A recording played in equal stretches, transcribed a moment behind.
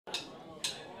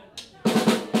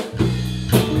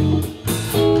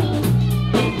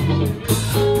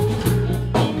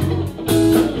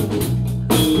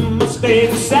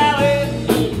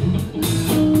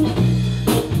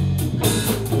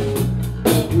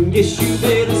Guess you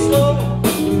better slow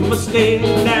the Mustang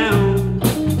down.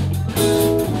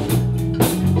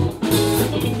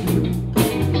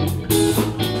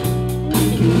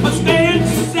 Mustang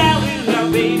Sally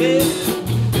now, baby.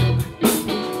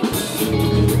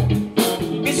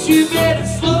 Guess you better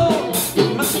slow the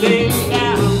Mustang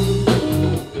down.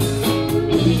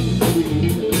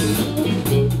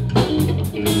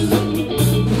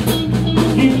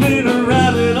 You've been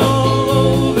riding all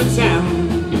over town.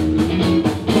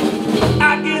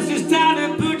 I guess it's time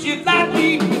to put your flat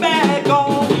feet back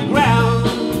on the ground.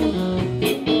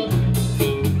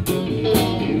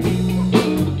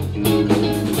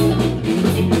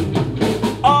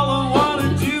 All I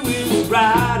wanna do is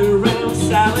ride around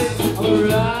Sally.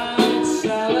 Alright,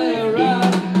 Sally,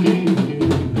 alright.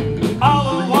 All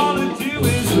I wanna do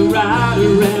is ride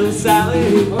around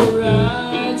Sally.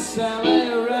 Alright,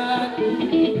 Sally, alright.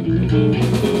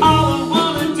 All I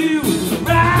wanna do is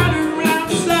ride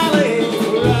around Sally.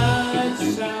 Alright,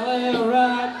 Sally,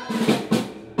 alright.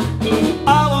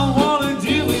 All I wanna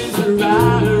do is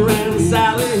ride around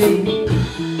Sally.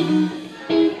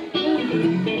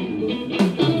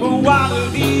 But one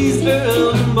of these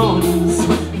early mornings,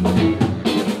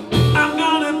 I'm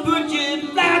gonna put your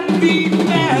flat feet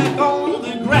back on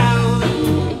the ground.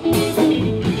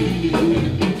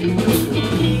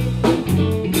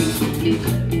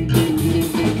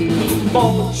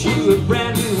 Bought you a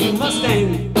brand new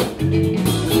Mustang,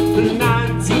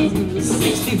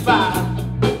 1965.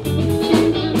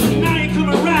 Now you come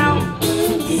around,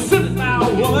 silly my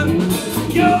woman,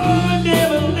 you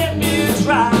never let me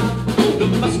try the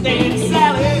Mustang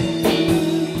Sally.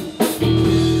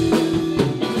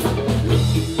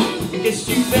 Guess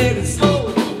you better slow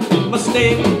the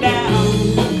Mustang down.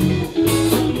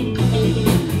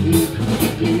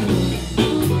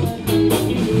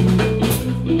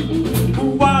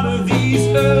 One of these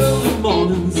early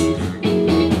mornings,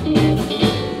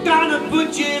 gonna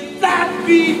put your flat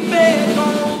feet back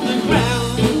on the ground.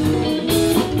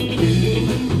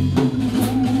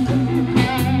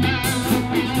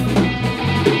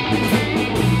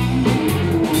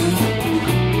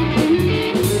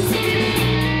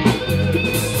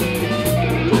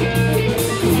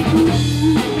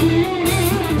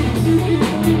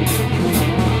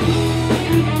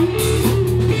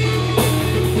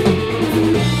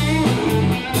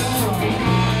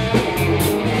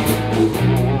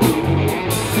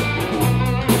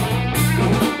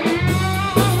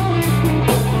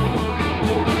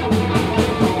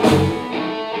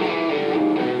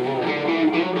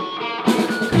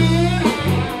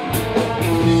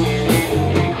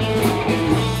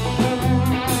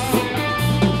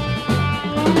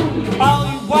 All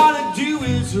you wanna do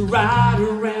is ride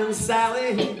around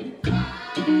Sally.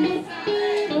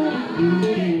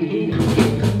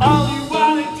 All you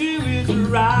wanna do is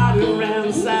ride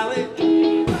around Sally.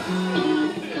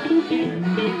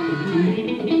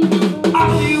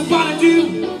 All you wanna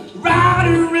do, ride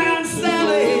around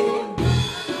Sally.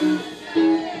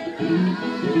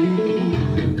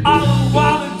 All I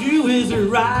wanna do is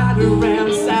ride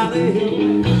around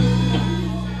Sally.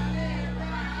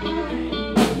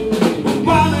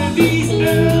 One of these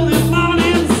early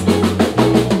mornings,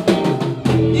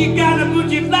 you gotta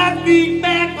put your flat feet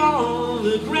back on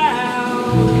the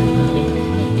ground.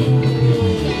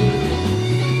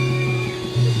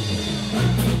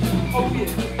 Oh yeah.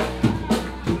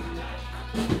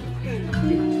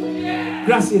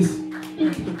 Gracias.